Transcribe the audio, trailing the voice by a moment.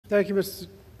Thank you,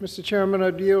 Mr. Chairman. I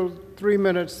yield 3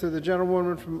 minutes to the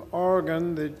gentlewoman from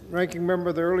Oregon, the ranking member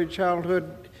of the Early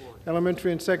Childhood,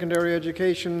 Elementary and Secondary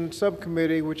Education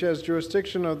Subcommittee, which has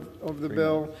jurisdiction of the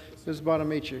bill, Ms.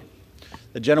 Bonamici.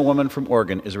 The gentlewoman from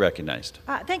Oregon is recognized.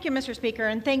 Thank you, Mr. Speaker,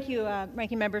 and thank you,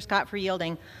 Ranking Member Scott, for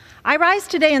yielding. I rise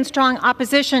today in strong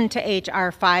opposition to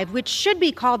H.R. 5, which should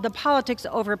be called the Politics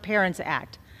Over Parents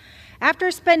Act.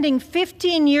 After spending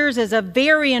 15 years as a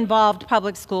very involved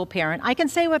public school parent, I can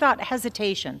say without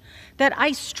hesitation that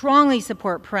I strongly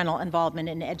support parental involvement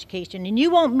in education, and you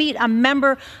won't meet a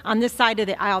member on this side of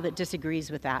the aisle that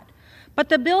disagrees with that. But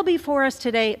the bill before us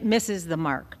today misses the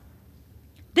mark.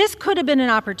 This could have been an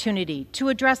opportunity to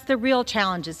address the real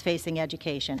challenges facing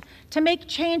education, to make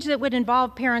change that would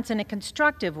involve parents in a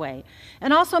constructive way,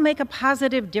 and also make a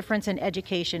positive difference in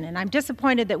education, and I'm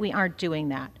disappointed that we aren't doing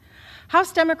that.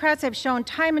 House Democrats have shown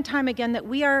time and time again that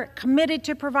we are committed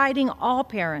to providing all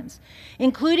parents,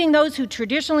 including those who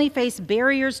traditionally face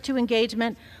barriers to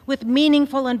engagement, with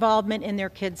meaningful involvement in their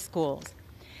kids' schools.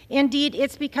 Indeed,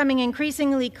 it's becoming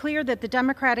increasingly clear that the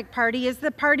Democratic Party is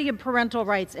the party of parental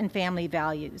rights and family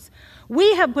values.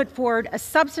 We have put forward a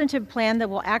substantive plan that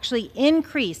will actually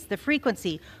increase the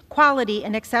frequency, quality,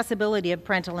 and accessibility of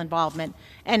parental involvement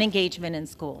and engagement in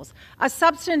schools. A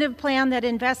substantive plan that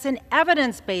invests in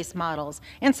evidence-based models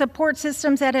and support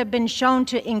systems that have been shown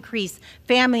to increase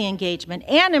family engagement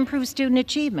and improve student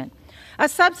achievement. A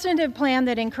substantive plan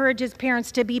that encourages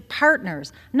parents to be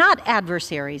partners, not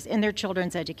adversaries, in their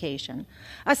children's education.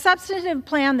 A substantive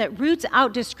plan that roots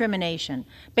out discrimination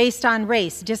based on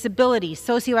race, disability,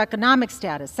 socioeconomic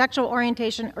status, sexual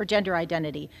orientation, or gender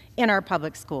identity in our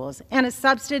public schools. And a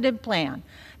substantive plan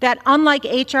that, unlike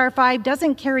H.R. 5,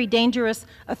 doesn't carry dangerous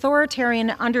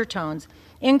authoritarian undertones,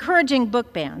 encouraging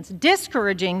book bans,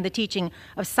 discouraging the teaching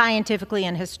of scientifically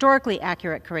and historically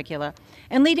accurate curricula,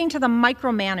 and leading to the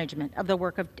micromanagement of the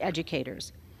work of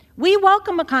educators. We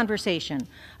welcome a conversation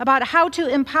about how to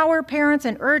empower parents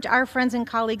and urge our friends and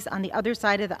colleagues on the other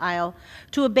side of the aisle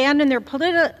to abandon their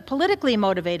politically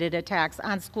motivated attacks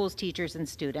on schools, teachers, and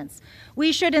students.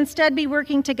 We should instead be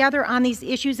working together on these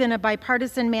issues in a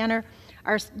bipartisan manner.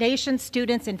 Our nation's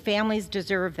students and families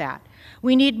deserve that.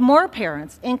 We need more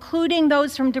parents, including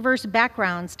those from diverse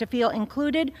backgrounds, to feel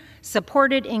included,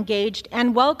 supported, engaged,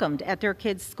 and welcomed at their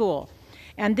kids' school.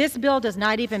 And this bill does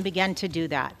not even begin to do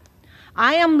that.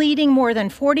 I am leading more than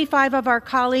 45 of our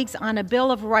colleagues on a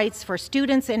Bill of Rights for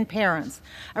students and parents,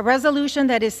 a resolution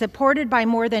that is supported by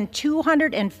more than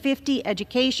 250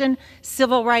 education,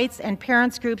 civil rights, and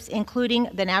parents groups, including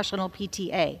the National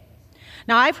PTA.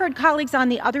 Now, I've heard colleagues on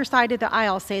the other side of the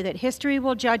aisle say that history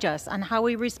will judge us on how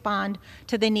we respond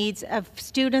to the needs of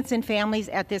students and families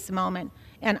at this moment,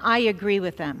 and I agree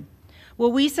with them.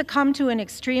 Will we succumb to an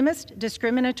extremist,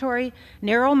 discriminatory,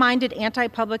 narrow-minded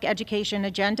anti-public education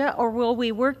agenda, or will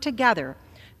we work together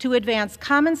to advance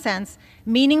common sense,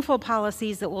 meaningful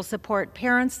policies that will support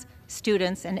parents,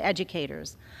 students, and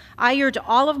educators? I urge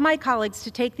all of my colleagues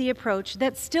to take the approach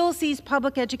that still sees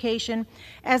public education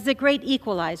as the great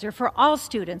equalizer for all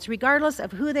students, regardless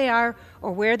of who they are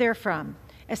or where they're from,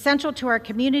 essential to our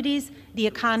communities, the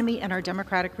economy, and our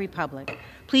democratic republic.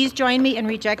 Please join me in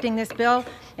rejecting this bill.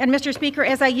 And Mr. Speaker,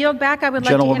 as I yield back, I would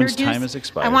like to introduce, time has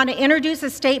expired. I want to introduce a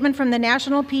statement from the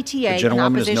National PTA in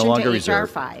opposition to H.R.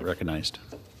 5. Recognized.